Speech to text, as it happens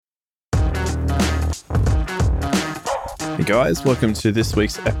Hey guys, welcome to this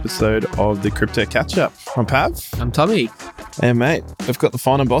week's episode of the Crypto Catchup. I'm Pav. I'm Tommy. And mate, we've got the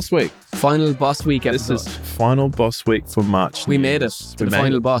final boss week. Final boss week episode. This is final boss week for March. We made it to the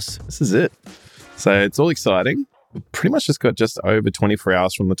final boss. This is it. So it's all exciting. We've pretty much just got just over 24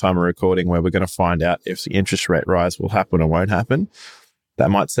 hours from the time of recording where we're going to find out if the interest rate rise will happen or won't happen. That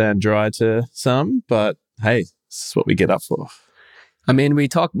might sound dry to some, but hey, this is what we get up for. I mean, we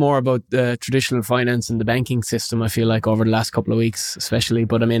talked more about the traditional finance and the banking system, I feel like, over the last couple of weeks, especially.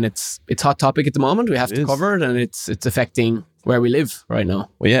 But I mean, it's hot topic at the moment. We have to cover it, and it's affecting where we live right now.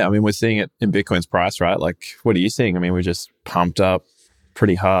 Well, yeah, I mean, we're seeing it in Bitcoin's price, right? Like, what are you seeing? I mean, we're just pumped up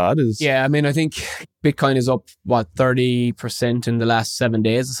pretty hard. Yeah, I mean, I think Bitcoin is up, 30% in the last 7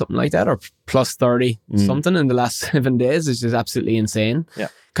 days or something like that, or plus 30 something in the last 7 days, which is absolutely insane. Yeah.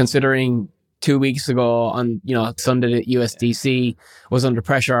 Considering 2 weeks ago on, Sunday, the USDC was under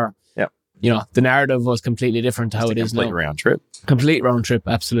pressure. Yeah. The narrative was completely different to how it is now. Complete round trip. Complete round trip,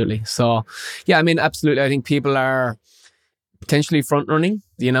 absolutely. So, yeah, I mean, absolutely. I think people are potentially front running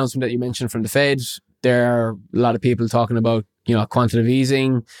the announcement that you mentioned from the Fed. There are a lot of people talking about, quantitative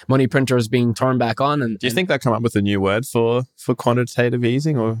easing, money printers being turned back on. And do you think they'll come up with a new word for quantitative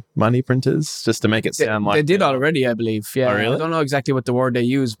easing or money printers just to make it sound like... They did already, I believe. Yeah. Oh, really? I don't know exactly what the word they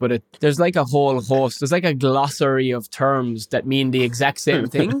use, but there's like a whole host. There's like a glossary of terms that mean the exact same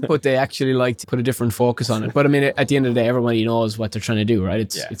thing, but they actually like to put a different focus on it. But I mean, at the end of the day, everybody knows what they're trying to do, right?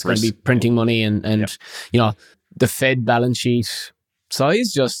 It's going to be printing money and the Fed balance sheet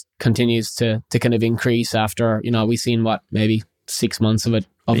size just continues to kind of increase after, we've seen maybe 6 months of it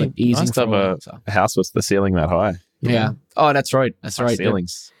easing. Nice to have a house with the ceiling that high. Yeah. Oh, that's right. That's right.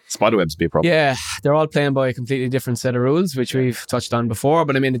 Ceilings. Spiderwebs be a problem. Yeah. They're all playing by a completely different set of rules, which we've touched on before.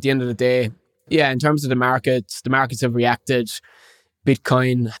 But I mean, at the end of the day, in terms of the markets have reacted.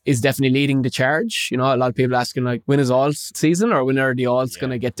 Bitcoin is definitely leading the charge. A lot of people asking like, when is alt season or when are the alts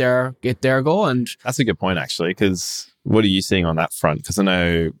going to get their go? And that's a good point actually, because what are you seeing on that front? Because I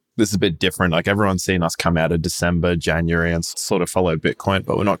know this is a bit different. Like everyone's seen us come out of December, January and sort of follow Bitcoin,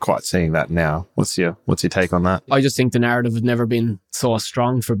 but we're not quite seeing that now. What's your take on that? I just think the narrative has never been so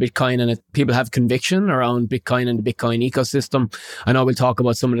strong for Bitcoin, and people have conviction around Bitcoin and the Bitcoin ecosystem. I know we'll talk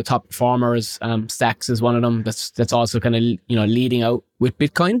about some of the top performers. Stacks is one of them. That's also kind of leading out with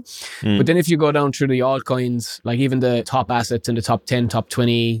Bitcoin. But then if you go down through the altcoins, like even the top assets in the top 10, top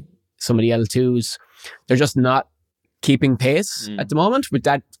 20, some of the L2s, they're just not keeping pace at the moment. But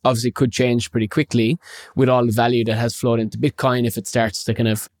that obviously could change pretty quickly with all the value that has flowed into Bitcoin if it starts to kind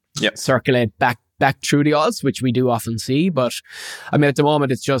of circulate back through the alts, which we do often see. But I mean, at the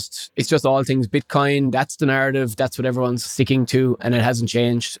moment, it's just all things Bitcoin. That's the narrative. That's what everyone's sticking to. And it hasn't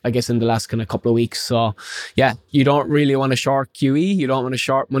changed, I guess, in the last kind of couple of weeks. So yeah, you don't really want to short QE. You don't want to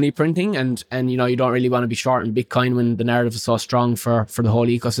short money printing. And you don't really want to be short in Bitcoin when the narrative is so strong for the whole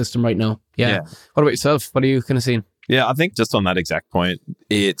ecosystem right now. Yeah. What about yourself? What are you kind of seeing? Yeah, I think just on that exact point,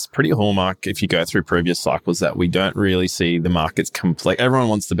 it's pretty hallmark if you go through previous cycles that we don't really see the markets complete. Everyone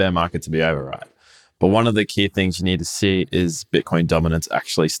wants the bear market to be over, right? But one of the key things you need to see is Bitcoin dominance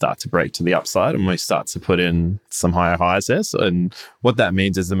actually start to break to the upside and we start to put in some higher highs there. So, and what that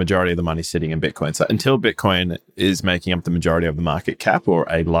means is the majority of the money sitting in Bitcoin. So until Bitcoin is making up the majority of the market cap or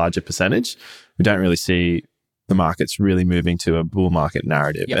a larger percentage, we don't really see the markets really moving to a bull market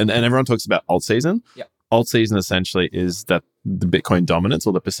narrative. Yep. And everyone talks about alt season. Yep. Alt season essentially is that the Bitcoin dominance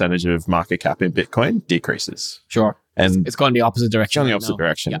or the percentage of market cap in Bitcoin decreases. Sure. And it's gone the opposite direction. Going the opposite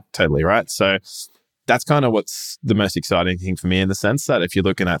direction. Yep. Totally right. So that's kind of what's the most exciting thing for me in the sense that if you're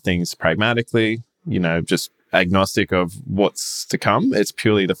looking at things pragmatically, just agnostic of what's to come, it's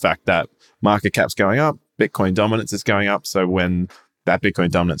purely the fact that market cap's going up, Bitcoin dominance is going up. So when that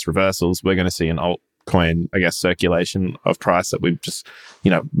Bitcoin dominance reversals, we're going to see an altcoin, I guess, circulation of price that we've just,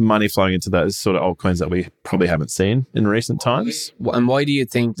 money flowing into those sort of altcoins that we probably haven't seen in recent times. And why do you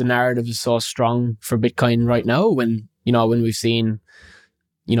think the narrative is so strong for Bitcoin right now when we've seen,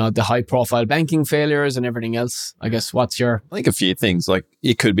 the high profile banking failures and everything else? I guess I think a few things. Like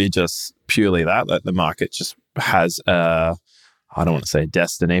it could be just purely that the market just has I don't want to say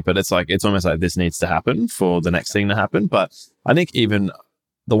destiny, but it's almost like this needs to happen for the next thing to happen. But I think even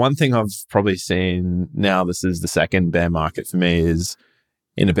the one thing I've probably seen now, this is the second bear market for me, is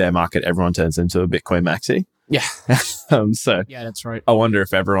in a bear market, everyone turns into a Bitcoin maxi. Yeah. So yeah, that's right. I wonder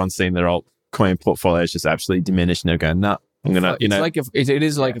if everyone's seen their altcoin portfolios just absolutely diminish and they're going, nah, I'm going to, it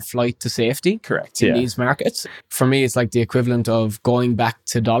is like a flight to safety. Correct. In these markets. For me, it's like the equivalent of going back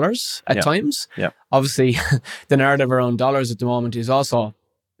to dollars at times. Yeah. Obviously, the narrative around dollars at the moment is also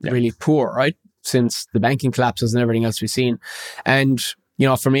really poor, right? Since the banking collapses and everything else we've seen. And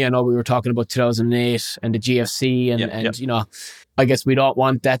for me, I know we were talking about 2008 and the GFC and I guess we don't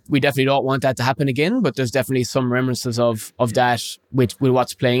want that. We definitely don't want that to happen again, but there's definitely some reminiscences of that with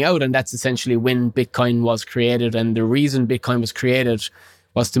what's playing out. And that's essentially when Bitcoin was created. And the reason Bitcoin was created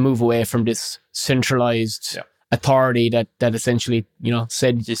was to move away from this centralized authority that essentially,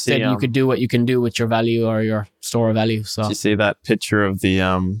 said you could do what you can do with your value or your store of value. So did you see that picture of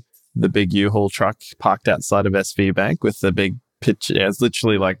the big U-Haul truck parked outside of SV Bank with the big picture? Yeah, it's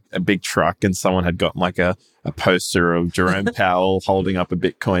literally like a big truck, and someone had gotten like a poster of Jerome Powell holding up a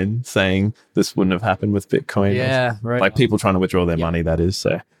Bitcoin saying this wouldn't have happened with Bitcoin. Yeah, right. Like people trying to withdraw their money, that is.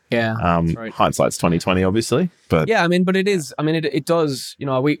 So yeah, right. Hindsight's 2020, obviously. But yeah, but it is. it does.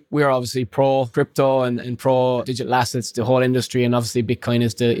 We're obviously pro crypto and pro digital assets, the whole industry, and obviously Bitcoin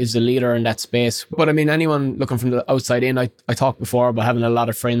is the leader in that space. But anyone looking from the outside in, I talked before about having a lot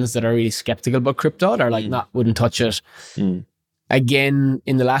of friends that are really skeptical about crypto. They're like, wouldn't touch it. Again,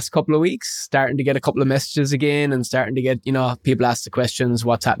 in the last couple of weeks, starting to get a couple of messages again and starting to get, people ask the questions,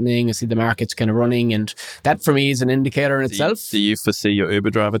 what's happening? I see the market's kind of running, and that for me is an indicator in itself. Do you foresee your Uber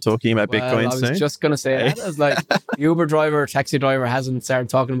driver talking about Bitcoin soon? I was just going to say that. I was like, the Uber driver, taxi driver hasn't started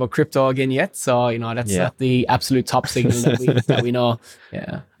talking about crypto again yet. So, that's the absolute top signal that we know.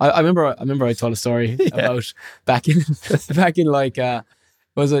 Yeah. I remember I told a story about back in like,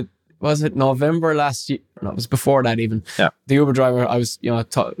 was it November last year? No, it was before that even. Yeah. The Uber driver, I was,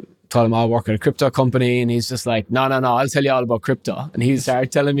 told him I work at a crypto company, and he's just like, no, I'll tell you all about crypto. And he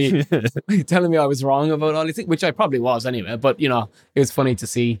started telling me I was wrong about all these things, which I probably was anyway. But, it was funny to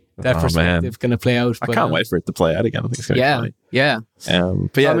see that perspective kind of play out. I can't wait for it to play out again. I think it's going to be funny. Yeah.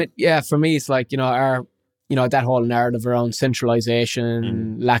 But for me, it's like, our, that whole narrative around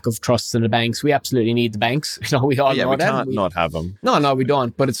centralization, lack of trust in the banks. We absolutely need the banks. We all know we that. Can't not have them. No, we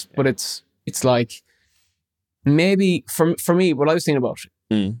don't. But it's like, maybe for me, what I was thinking about,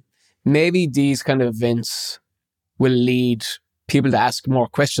 maybe these kind of events will lead people to ask more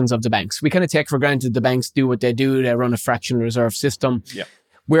questions of the banks. We kind of take for granted the banks do what they do. They run a fractional reserve system. Yeah.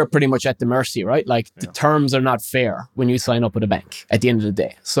 We're pretty much at the mercy, right? Like the terms are not fair when you sign up with a bank at the end of the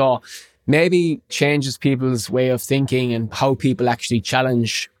day. So maybe changes people's way of thinking and how people actually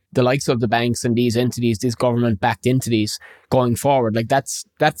challenge the likes of the banks and these entities, these government-backed entities going forward. Like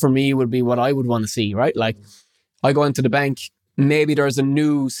that for me would be what I would want to see, right? Like I go into the bank, maybe there's a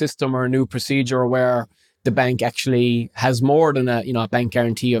new system or a new procedure where the bank actually has more than a bank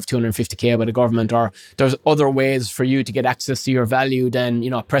guarantee of 250k by the government, or there's other ways for you to get access to your value than,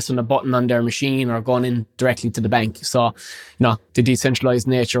 pressing a button on their machine or going in directly to the bank. So, the decentralized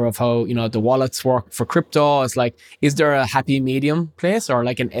nature of how, the wallets work for crypto is like, is there a happy medium place or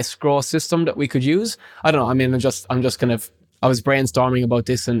like an escrow system that we could use? I don't know. I'm just kind of, I was brainstorming about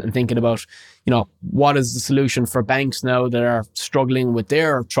this and thinking about, what is the solution for banks now that are struggling with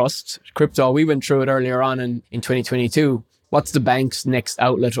their trust? Crypto, we went through it earlier on in 2022. What's the bank's next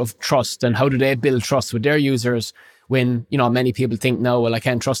outlet of trust, and how do they build trust with their users when, many people think, no, well, I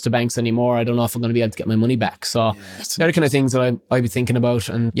can't trust the banks anymore. I don't know if I'm going to be able to get my money back. So they're the kind of things that I'd be thinking about.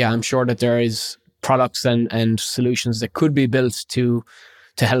 And yeah, I'm sure that there is products and solutions that could be built to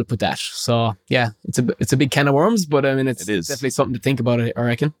help with that. So yeah, it's a big can of worms, but it's definitely something to think about, I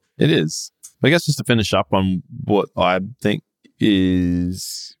reckon. It is. I guess just to finish up on what I think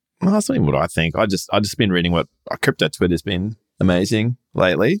is, well, that's not even what I think. I just been reading what crypto Twitter's been amazing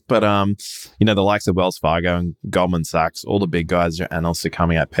lately. But the likes of Wells Fargo and Goldman Sachs, all the big guys and analysts are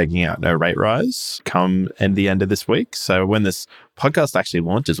coming out pegging out no rate rise come the end of this week. So when this podcast actually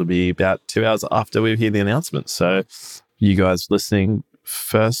launches, will be about 2 hours after we hear the announcement. So you guys listening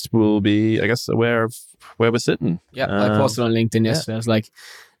first will be, I guess, aware of where we're sitting. Yeah, I posted on LinkedIn yesterday.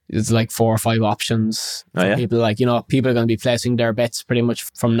 It's like 4 or 5 options for people. Like, people are going to be placing their bets pretty much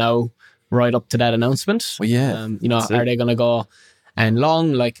from now right up to that announcement. Well, yeah. Are they going to go and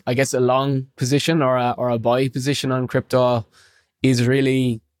long? Like, I guess a long position or a buy position on crypto is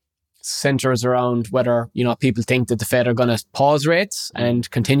really centers around whether, people think that the Fed are going to pause rates and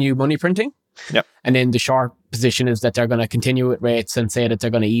continue money printing. Yep. And then the short position is that they're going to continue with rates and say that they're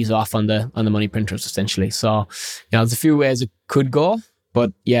going to ease off on the money printers, essentially. So, there's a few ways it could go,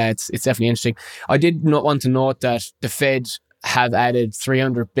 but yeah, it's definitely interesting. I did not want to note that the Fed have added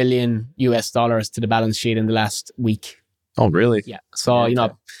 $300 billion to the balance sheet in the last week. Oh, really? Yeah. So,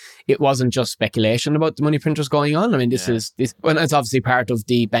 it wasn't just speculation about the money printers going on. This is it's obviously part of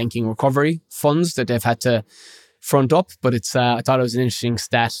the banking recovery funds that they've had to front up, but it's I thought it was an interesting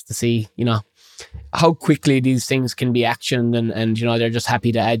stat to see, how quickly these things can be actioned, and they're just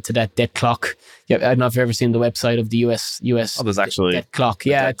happy to add to that debt clock. Yeah, I don't know if you've ever seen the website of the US. Oh, there's actually debt clock.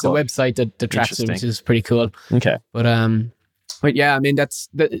 Yeah, it's a website that tracks it, which is pretty cool. Okay, but But yeah, I mean,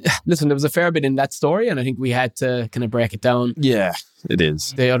 listen, there was a fair bit in that story, and I think we had to kind of break it down. Yeah, it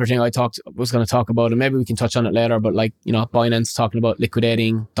is. The other thing I was going to talk about, and maybe we can touch on it later, but like, Binance talking about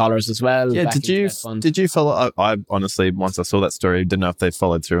liquidating dollars as well. Yeah, did you follow? I honestly, once I saw that story, didn't know if they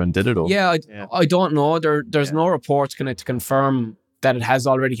followed through and did it or. Yeah, I don't know. There's no reports to confirm that it has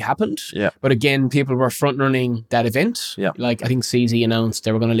already happened. Yeah. But again, people were front running that event. Yeah. Like I think CZ announced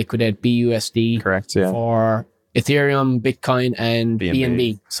they were going to liquidate BUSD. Correct. Yeah. For Ethereum, Bitcoin, and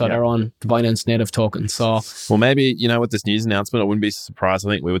BNB. So they're on the Binance native token. So, well, maybe, with this news announcement, I wouldn't be surprised.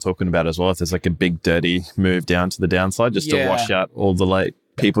 I think we were talking about as well, if there's like a big dirty move down to the downside, just to wash out all the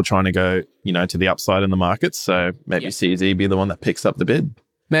people trying to go, to the upside in the markets. So maybe CZ be the one that picks up the bid.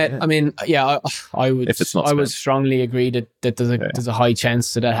 Mate, I mean, I would. If it's not I would strongly agree that there's a high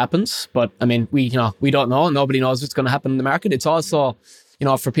chance that happens. But I mean, we don't know. Nobody knows what's going to happen in the market. It's also,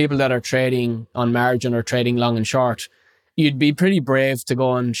 for people that are trading on margin or trading long and short, you'd be pretty brave to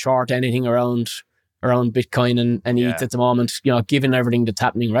go and short anything around Bitcoin and ETH at the moment. Given everything that's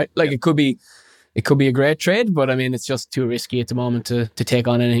happening, right? Like it could be a great trade, but I mean, it's just too risky at the moment to take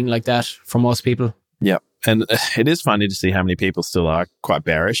on anything like that for most people. Yeah. And it is funny to see how many people still are quite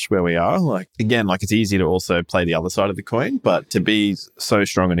bearish where we are. Like, again, it's easy to also play the other side of the coin, but to be so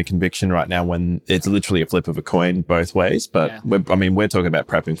strong in a conviction right now when it's literally a flip of a coin both ways. But we're talking about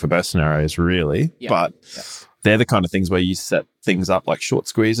prepping for both scenarios, really. Yeah. But they're the kind of things where you set things up like short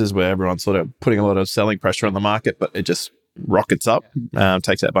squeezes where everyone's sort of putting a lot of selling pressure on the market, but it just rockets up,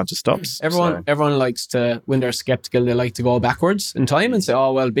 takes out a bunch of stops. Everyone likes to, when they're skeptical, they like to go backwards in time and say,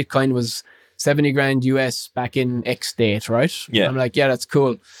 oh, well, Bitcoin was 70 grand US back in X date, right? Yeah. I'm like, yeah, that's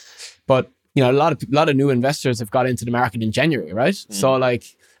cool. But, a lot of new investors have got into the market in January, right? So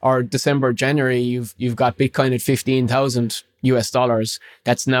or December, January, you've got Bitcoin at 15,000 US dollars.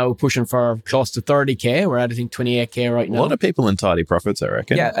 That's now pushing for close to 30K. We're at, I think, 28K right now. A lot of people in tidy profits, I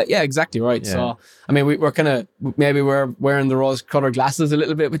reckon. Yeah, exactly right. Yeah. So, I mean, we're kind of, maybe we're wearing the rose-colored glasses a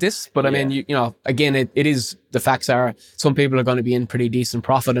little bit with this, but I mean, again, it is, the facts are, some people are going to be in pretty decent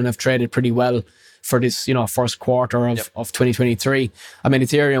profit and have traded pretty well for this, first quarter of 2023. I mean,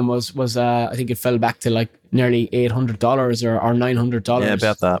 Ethereum was I think it fell back to nearly $800 or $900. Yeah,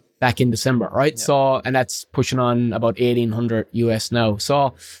 about that. Back in December, right? Yeah. So, and that's pushing on about 1,800 US now.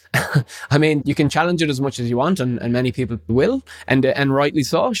 So, I mean, you can challenge it as much as you want, and many people will, and rightly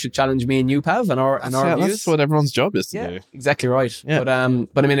so. Should challenge me and you, Pav, and our views. That's what everyone's job is to do. Exactly right. Yeah. But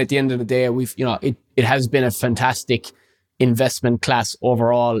I mean, at the end of the day, we've it has been a fantastic investment class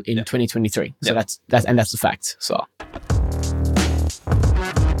overall in 2023. So that's the fact. So.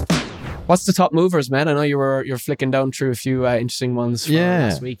 What's the top movers, man? I know you're flicking down through a few interesting ones from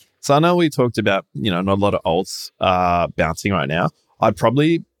last week. So I know we talked about, not a lot of alts bouncing right now. I'd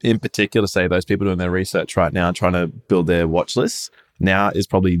probably, in particular, say those people doing their research right now, trying to build their watch lists, now is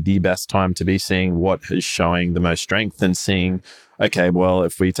probably the best time to be seeing what is showing the most strength and seeing, okay, well,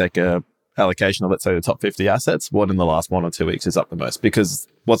 if we take a allocation of, let's say, the top 50 assets, what in the last 1 or 2 weeks is up the most? Because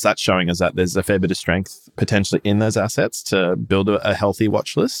what's that showing is that there's a fair bit of strength potentially in those assets to build a healthy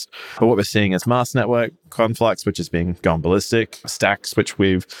watch list. But what we're seeing is Mars Network, Conflux, which has been going ballistic, Stacks, which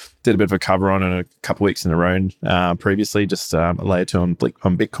we've did a bit of a cover on in a couple of weeks in a row previously, just a layer 2 on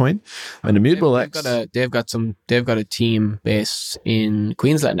Bitcoin. And Immutable X. They've got a team based in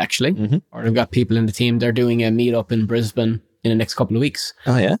Queensland, actually, or they've got people in the team. They're doing a meetup in Brisbane in the next couple of weeks.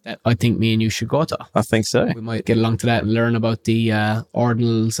 Oh, yeah? That I think me and you should go to. I think so. We might get along to that and learn about the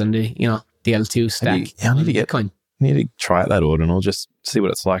ordinals and the L2 stack. I need to get Bitcoin. Need to try out that ordinal, just see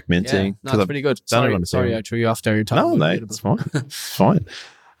what it's like minting. Yeah, it's pretty good. Sorry, I threw you off there. You're talking no, it's fine. It's fine.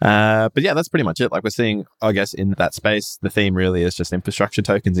 But yeah, that's pretty much it. Like we're seeing, I guess, in that space, the theme really is just infrastructure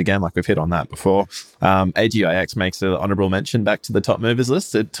tokens again, like we've hit on that before. AGIX makes an honorable mention back to the top movers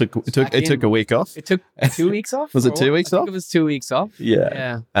list. It took a week off. It took 2 weeks off? Was it 2 weeks off? It was 2 weeks off.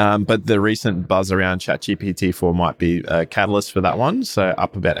 Yeah. But the recent buzz around ChatGPT 4 might be a catalyst for that one. So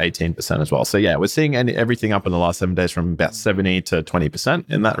up about 18% as well. So yeah, we're seeing everything up in the last 7 days from about 70 to 20%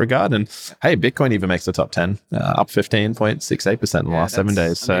 in that regard. And hey, Bitcoin even makes the top 10, up 15.68% in the last 7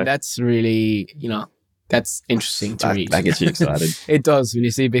 days. I mean, that's really, that's interesting to read. That gets you excited. It does. When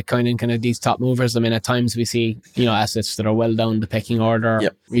you see Bitcoin in kind of these top movers, I mean, at times we see, assets that are well down the pecking order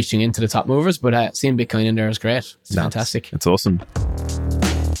reaching into the top movers, but seeing Bitcoin in there is great. It's fantastic. It's awesome.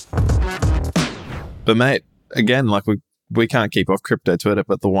 But mate, again, like we can't keep off crypto Twitter,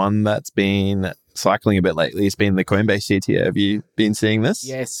 but the one that's been cycling a bit lately has been the Coinbase CTO. Have you been seeing this?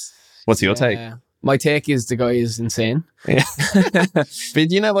 Yes. What's your take? My take is the guy is insane. Yeah.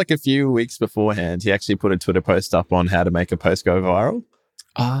 But like a few weeks beforehand, he actually put a Twitter post up on how to make a post go viral.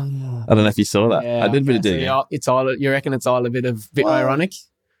 I don't know if you saw that. I did a bit of digging. So it's all. You reckon it's all a bit ironic?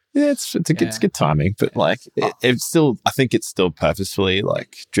 Yeah, it's good timing, but like it's still. I think it's still purposefully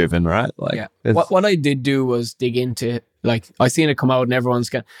like driven, right? Like what I did do was dig into. Like I seen it come out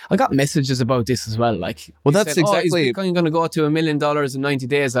and I got messages about this as well. Like, well, that's exactly. Is Bitcoin going to go to $1 million in 90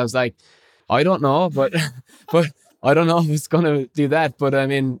 days? I was like, I don't know, but I don't know if it's going to do that. But I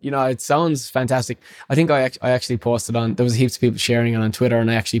mean, it sounds fantastic. I think I actually posted there was heaps of people sharing it on Twitter, and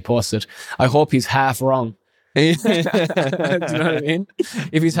I actually posted, I hope he's half wrong. Do you know what I mean?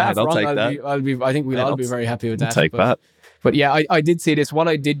 If he's half wrong, I think we'll all be very happy with that. Take that. But yeah, I did see this. What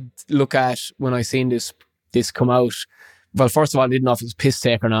I did look at when I seen this come out, well, first of all, I didn't know if it was a piss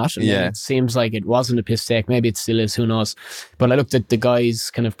take or not. And then it seems like it wasn't a piss take. Maybe it still is. Who knows? But I looked at the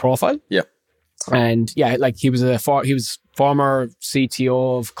guy's kind of profile. Yeah. And yeah, like he was former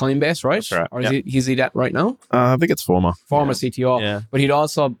CTO of Coinbase, right? That's right. Or is he that right now? I think it's former CTO. Yeah. But he'd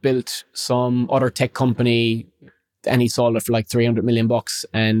also built some other tech company, and he sold it for like $300 million.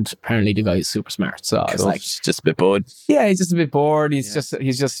 And apparently the guy is super smart. So I was like, just a bit bored. Yeah, he's just a bit bored. He's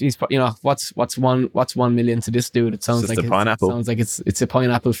what's 1 million to this dude? It sounds like a pineapple. Sounds like it's a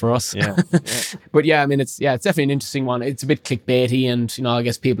pineapple for us. Yeah. But yeah, I mean, it's definitely an interesting one. It's a bit clickbaity, and I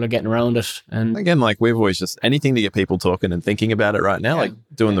guess people are getting around it. And again, like we've always just anything to get people talking and thinking about it right now, like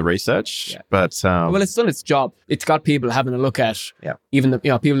doing the research. Yeah. But well, it's done its job. It's got people having a look at. Yeah. Even the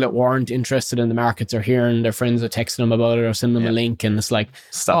people that weren't interested in the markets are hearing their friends are texting them about it or sending them a link, and it's like,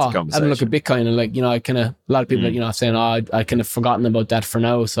 have a look at Bitcoin, and like I kind of a lot of people are saying, I kind of forgotten about that for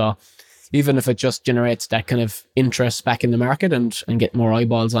now. So even if it just generates that kind of interest back in the market and get more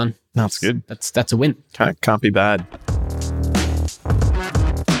eyeballs on, that's good. That's a win. Can't be bad.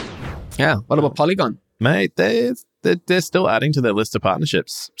 Yeah. What about Polygon? Mate, they're still adding to their list of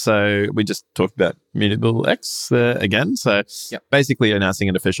partnerships. So we just talked about Mutable X again. So basically announcing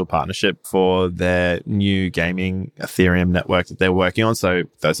an official partnership for their new gaming Ethereum network that they're working on. So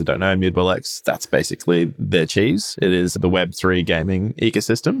those that don't know, Mutable X, that's basically their cheese. It is the Web3 gaming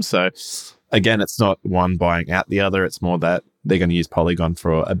ecosystem. So again, it's not one buying out the other. It's more that they're going to use Polygon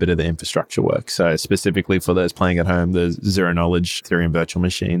for a bit of the infrastructure work. So specifically for those playing at home, the zero knowledge Ethereum virtual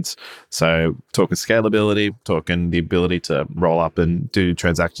machines. So talking scalability, talking the ability to roll up and do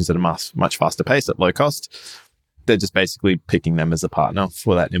transactions at a much faster pace at low cost. They're just basically picking them as a partner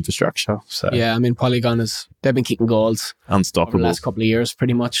for that infrastructure. So yeah, I mean, Polygon they've been kicking goals. Unstoppable. Over the last couple of years,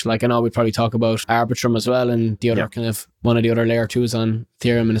 pretty much. Like I know we'd probably talk about Arbitrum as well, and the other kind of one of the other layer 2s on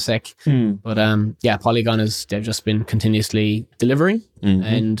Ethereum in a sec. But Polygon they've just been continuously delivering,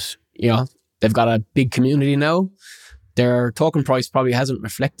 and they've got a big community now. Their token price probably hasn't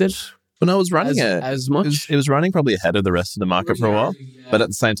reflected. When I was running as much, it was running probably ahead of the rest of the market for a while, but at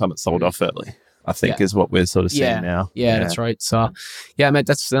the same time, it sold off early. I think is what we're sort of seeing now. Yeah, that's right. So, yeah, mate,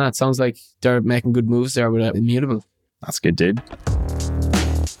 that sounds like they're making good moves there with Immutable. That's good, dude.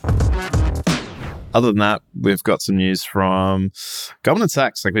 Other than that, we've got some news from Goldman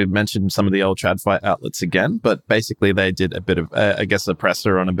Sachs. Like we mentioned some of the old TradFi outlets again, but basically they did a bit of, a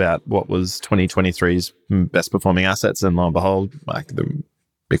presser on about what was 2023's best performing assets. And lo and behold, like the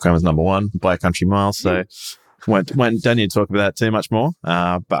Bitcoin was number one by a country mile. So don't need to talk about that too much more.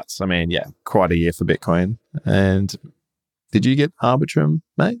 But I mean, quite a year for Bitcoin. And did you get Arbitrum,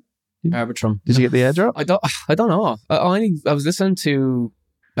 mate? Arbitrum. Did you get the airdrop? I don't know. I was listening to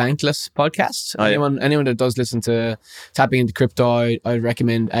Bankless podcast. Anyone that does listen to Tapping into Crypto, I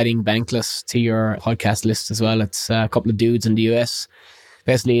recommend adding Bankless to your podcast list as well. It's a couple of dudes in the US,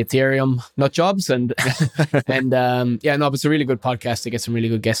 basically Ethereum nut jobs, and but it's a really good podcast to get some really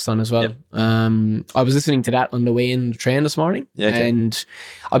good guests on as well. Yep. I was listening to that on the way in the train this morning, and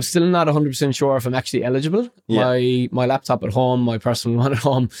I'm still not 100% sure if I'm actually eligible. My laptop at home, my personal one at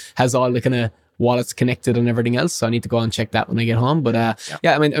home, has all the kind of wallets connected and everything else, so I need to go and check that when I get home. But I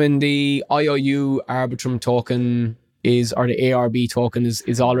mean the IOU Arbitrum token the ARB token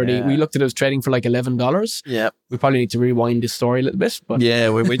is already, we looked at it as trading for like $11. Yeah. We probably need to rewind this story a little bit, but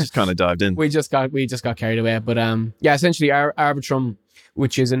we just kind of dived in. we just got carried away. But essentially Arbitrum,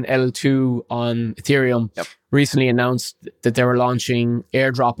 which is an L2 on Ethereum, recently announced that they were launching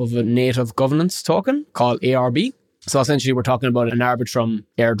airdrop of a native governance token called ARB. So essentially we're talking about an Arbitrum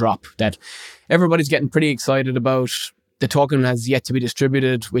airdrop that everybody's getting pretty excited about. The token has yet to be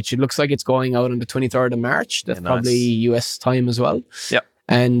distributed, which it looks like it's going out on the 23rd of March. That's probably US time as well. Yep.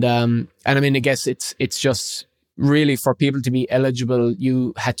 And I mean, I guess it's just really for people to be eligible,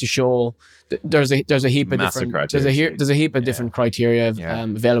 you had to show there's a heap of different criteria. There's a heap of different criteria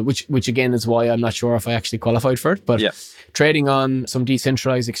available, which again is why I'm not sure if I actually qualified for it. But trading on some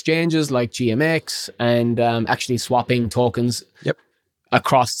decentralized exchanges like GMX and actually swapping tokens. Yep.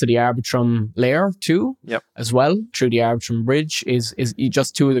 across to the Arbitrum layer too, Yep. as well, through the Arbitrum bridge is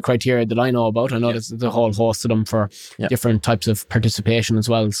just two of the criteria that I know about. I know there's a whole host of them for different types of participation as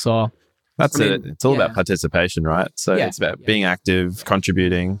well. So that's it. It's all about participation, right? So it's about being active,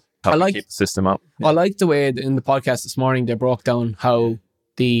 contributing, helping keep the system up. I like the way in the podcast this morning they broke down how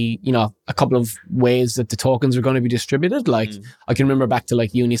a couple of ways that the tokens are going to be distributed. Like I can remember back to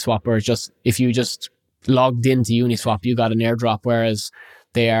like Uniswap, where if you just logged into Uniswap, you got an airdrop, whereas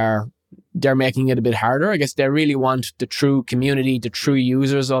they're making it a bit harder. I guess they really want the true community, the true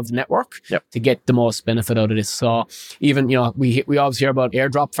users of the network to get the most benefit out of this. So even, we always hear about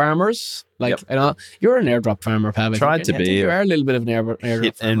airdrop farmers. Like, you're an airdrop farmer, Pav. Tried to be. You are a little bit of an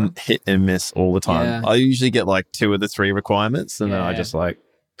airdrop farmer. Hit and miss all the time. Yeah. I usually get like 2 of the 3 requirements, and then I just like...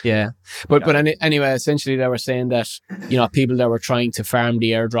 Yeah. But anyway, essentially they were saying that, people that were trying to farm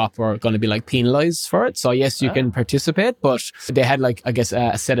the airdrop were going to be like penalized for it. So yes, you can participate, but they had like, I guess,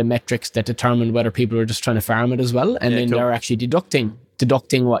 a set of metrics that determined whether people were just trying to farm it as well. And then they're actually deducting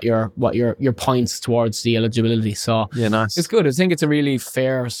what your points towards the eligibility. So nice. It's good. I think it's a really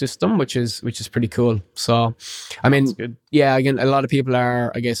fair system, which is pretty cool. So, I mean, again, a lot of people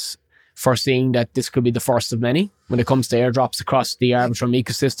are, I guess, foreseeing that this could be the first of many when it comes to airdrops across the Arbitrum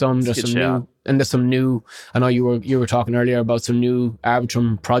ecosystem. There's some new. I know you were talking earlier about some new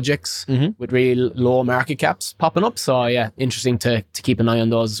Arbitrum projects with really low market caps popping up. So interesting to keep an eye on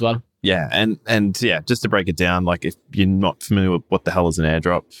those as well. Yeah, and just to break it down, like if you're not familiar with what the hell is an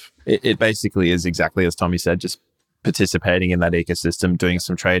airdrop, it basically is exactly as Tommy said, just participating in that ecosystem, doing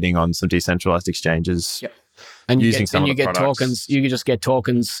some trading on some decentralized exchanges. Yep. And you get tokens. You just get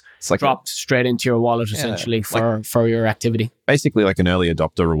tokens dropped straight into your wallet, essentially, for your activity. Basically, like an early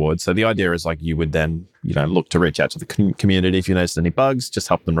adopter reward. So the idea is like you would then, look to reach out to the community if you notice any bugs, just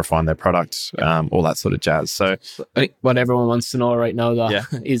help them refine their product, all that sort of jazz. So I think what everyone wants to know right now, though,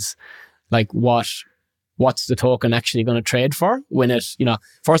 is like what's the token actually going to trade for when it,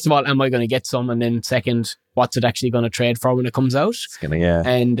 first of all, am I going to get some? And then second, what's it actually going to trade for when it comes out?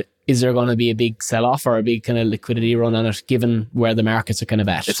 And is there going to be a big sell-off or a big kind of liquidity run on it, given where the markets are kind of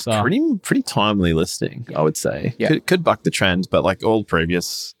at? It's pretty timely listing, I would say. Yeah. Could buck the trend, but like all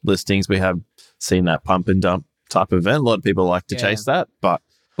previous listings, we have seen that pump and dump type of event. A lot of people like to chase that, but...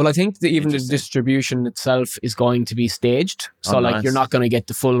 Well, I think that even the distribution itself is going to be staged. So you're not going to get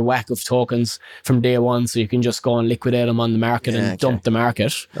the full whack of tokens from day one. So you can just go and liquidate them on the market and dump the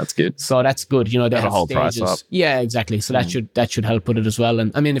market. That's good. So that's good. They have a whole stages. Price up. Yeah, exactly. So that should help with it as well.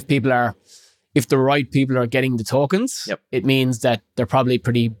 And I mean, if the right people are getting the tokens, it means that they're probably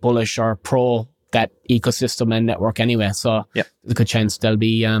pretty bullish or pro that ecosystem and network anyway. So there's a good chance they'll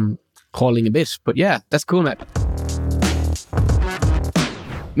be holding a bit. But yeah, that's cool, mate.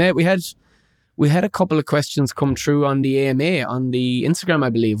 Mate, we had a couple of questions come through on the AMA, on the Instagram, I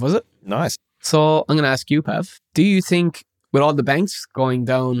believe, was it? Nice. So I'm going to ask you, Pav, do you think with all the banks going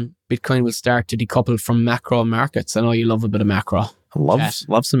down, Bitcoin will start to decouple from macro markets? I know you love a bit of macro. I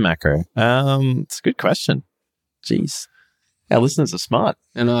love some macro. It's a good question. Jeez. Our listeners are smart.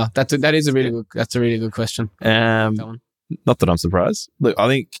 I know. That's a really good question. Not that I'm surprised. Look, I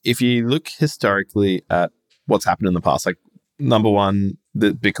think if you look historically at what's happened in the past, like number one,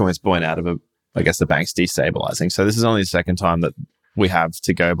 the Bitcoin is born out of the banks destabilizing. So this is only the second time that we have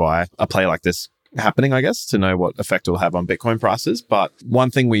to go by a play like this happening, I guess, to know what effect it will have on Bitcoin prices. But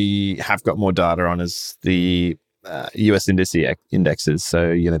one thing we have got more data on is the US indexes. So,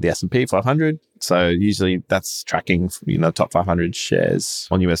 the S&P 500. So usually that's tracking, top 500 shares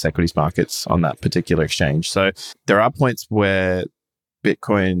on US equities markets on that particular exchange. So there are points where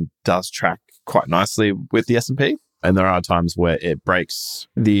Bitcoin does track quite nicely with the S&P. And there are times where it breaks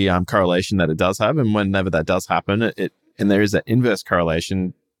the correlation that it does have. And whenever that does happen, and there is an inverse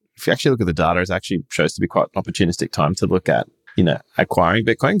correlation. If you actually look at the data, it actually shows to be quite an opportunistic time to look at, acquiring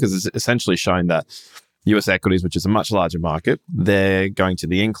Bitcoin, because it's essentially showing that US equities, which is a much larger market, they're going to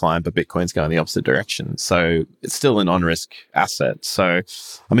the incline, but Bitcoin's going the opposite direction. So it's still an on-risk asset. So,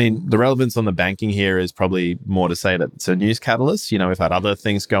 I mean, the relevance on the banking here is probably more to say that it's a news catalyst. We've had other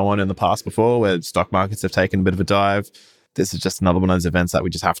things go on in the past before where stock markets have taken a bit of a dive. This is just another one of those events that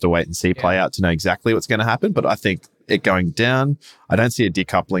we just have to wait and see play out to know exactly what's going to happen. But I think it going down, I don't see a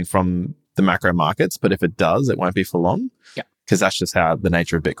decoupling from the macro markets, but if it does, it won't be for long. Yeah. Because that's just how the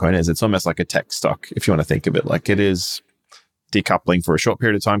nature of Bitcoin is. It's almost like a tech stock, if you want to think of it. Like it is decoupling for a short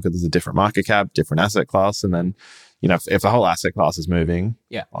period of time because there's a different market cap, different asset class. And then, if the whole asset class is moving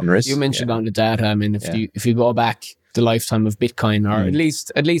on risk. You mentioned on the data. I mean, if you go back the lifetime of Bitcoin, or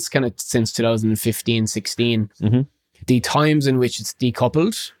at least kind of since 2015, 16, the times in which it's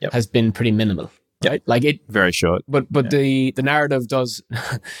decoupled has been pretty minimal. right? Like it, very short. but the narrative does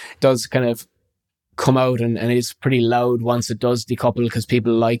does kind of come out and it's pretty loud once it does decouple, because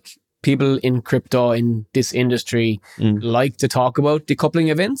people in crypto in this industry like to talk about decoupling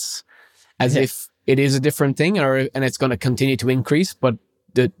events as if it is a different thing and it's going to continue to increase, but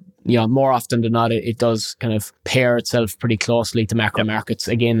more often than not, it does kind of pair itself pretty closely to macro markets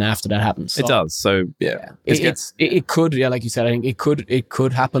again after that happens. So, it does. So it could, like you said, I think it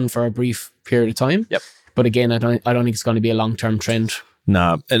could happen for a brief period of time. Yep. But again, I don't think it's going to be a long-term trend.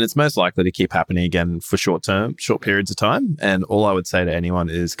 No, and it's most likely to keep happening again for short periods of time. And all I would say to anyone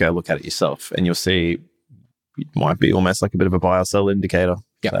is go look at it yourself, and you'll see it might be almost like a bit of a buy or sell indicator.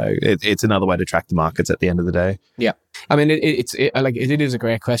 Yeah. So it's another way to track the markets at the end of the day. Yeah. I mean, it is a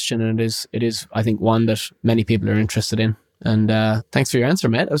great question, and it is I think one that many people are interested in. And thanks for your answer,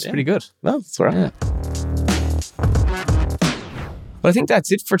 mate. That was pretty good. No, that's all right. Yeah. Well, I think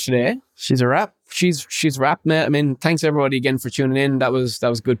that's it for today. She's a wrap. She's wrapped, mate. I mean, thanks everybody again for tuning in. That was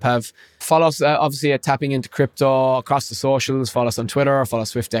good, Pav. Follow us obviously at Tapping Into Crypto across the socials. Follow us on Twitter. Follow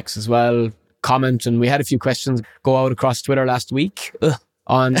SwiftX as well. Comment, and we had a few questions go out across Twitter last week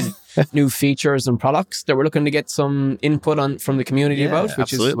on new features and products that we're looking to get some input on from the community about,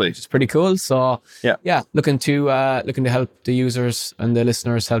 which is pretty cool. So looking to help the users and the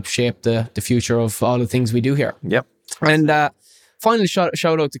listeners help shape the future of all the things we do here. Yep. And final shout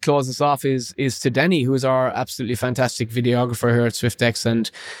out to close us off is to Denny, who is our absolutely fantastic videographer here at SwiftX, and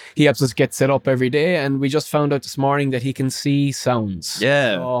he helps us get set up every day. And we just found out this morning that he can see sounds.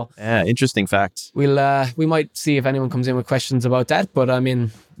 Yeah, so interesting fact. We might see if anyone comes in with questions about that, but I mean,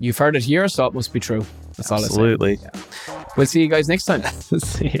 you've heard it here, so it must be true. That's absolutely. All I say. Yeah. We'll see you guys next time.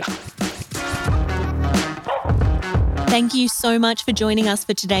 See ya. Thank you so much for joining us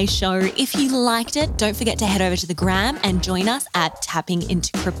for today's show. If you liked it, don't forget to head over to the gram and join us at Tapping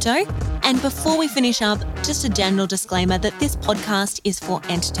Into Crypto. And before we finish up, just a general disclaimer that this podcast is for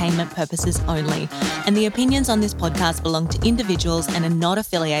entertainment purposes only, and the opinions on this podcast belong to individuals and are not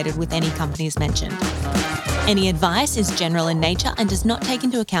affiliated with any companies mentioned. Any advice is general in nature and does not take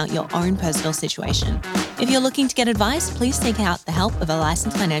into account your own personal situation. If you're looking to get advice, please seek out the help of a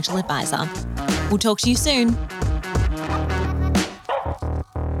licensed financial advisor. We'll talk to you soon.